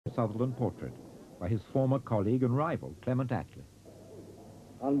Sutherland portrait by his former colleague and rival, Clement Attlee.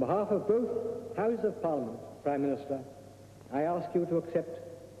 On behalf of both Houses of Parliament, Prime Minister, I ask you to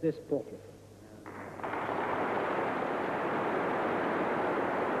accept this portrait.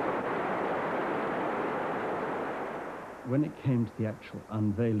 When it came to the actual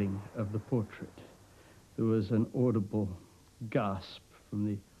unveiling of the portrait, there was an audible gasp from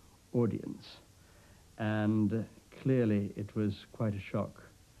the audience, and clearly it was quite a shock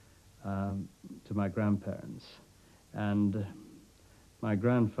to my grandparents. And my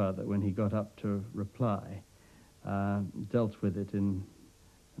grandfather, when he got up to reply, dealt with it in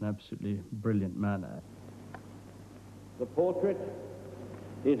an absolutely brilliant manner. The portrait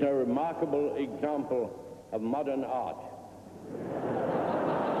is a remarkable example of modern art.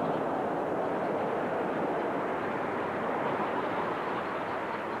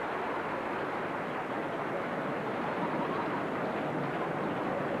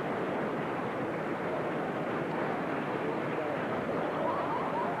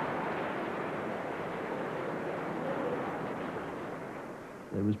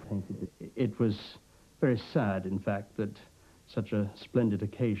 It was painted. It was very sad, in fact, that such a splendid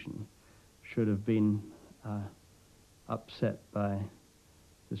occasion should have been upset by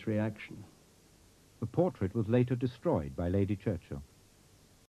this reaction. The portrait was later destroyed by Lady Churchill.